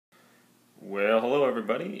Well, hello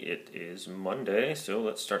everybody. It is Monday, so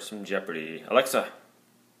let's start some Jeopardy. Alexa,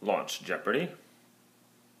 launch Jeopardy.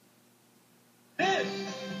 This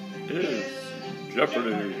is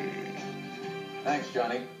Jeopardy. Thanks,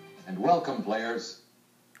 Johnny. And welcome, players.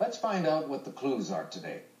 Let's find out what the clues are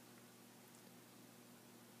today.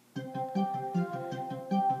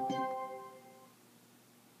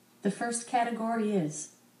 The first category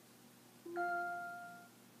is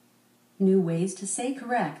new ways to say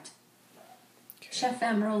correct. Okay. Chef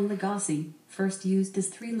Emeril Lagasse first used his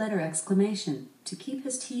three-letter exclamation to keep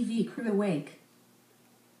his TV crew awake.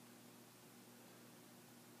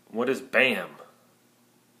 What is BAM?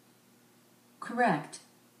 Correct.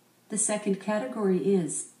 The second category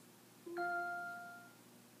is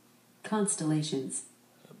constellations.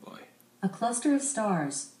 Oh boy. A cluster of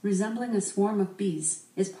stars, resembling a swarm of bees,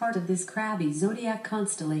 is part of this crabby zodiac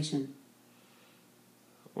constellation.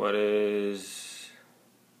 What is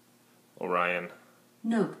Orion?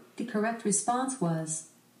 Nope, the correct response was,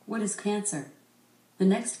 what is Cancer? The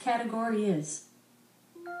next category is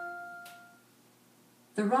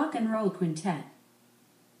the Rock and Roll Quintet.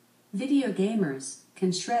 Video gamers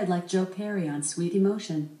can shred like Joe Perry on Sweet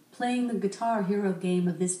Emotion, playing the Guitar Hero game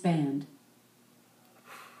of this band.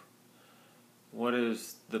 What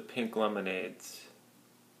is the Pink Lemonades?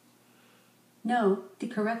 No, the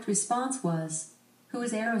correct response was, who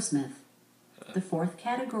is Aerosmith? The fourth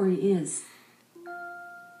category is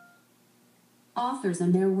authors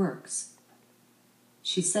and their works.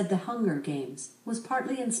 She said The Hunger Games was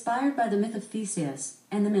partly inspired by the myth of Theseus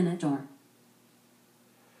and the Minotaur.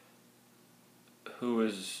 Who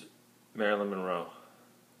is Marilyn Monroe?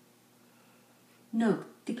 Nope,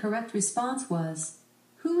 the correct response was,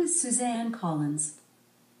 who is Suzanne Collins?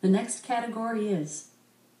 The next category is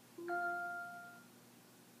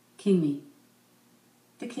King-Me.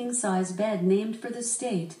 The king-size bed named for the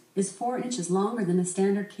state is 4 inches longer than a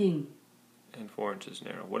standard king. And 4 inches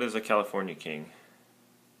narrow. What is a California king?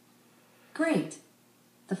 Great.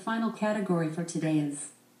 The final category for today is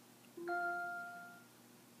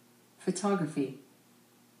photography.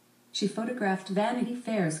 She photographed Vanity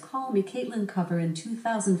Fair's Call Me Caitlin cover in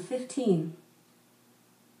 2015.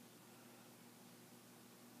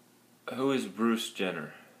 Who is Bruce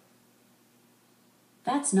Jenner?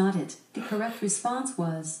 That's not it. The correct response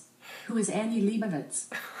was, who is Annie Leibovitz?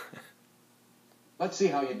 Let's see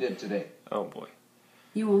how you did today. Oh boy.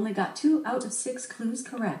 You only got 2 out of 6 clues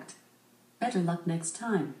correct. Better luck next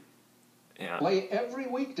time. Yeah. Play every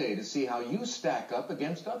weekday to see how you stack up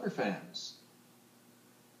against other fans.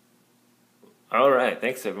 All right.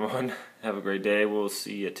 Thanks, everyone. Have a great day. We'll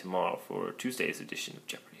see you tomorrow for Tuesday's edition of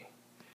Jeopardy.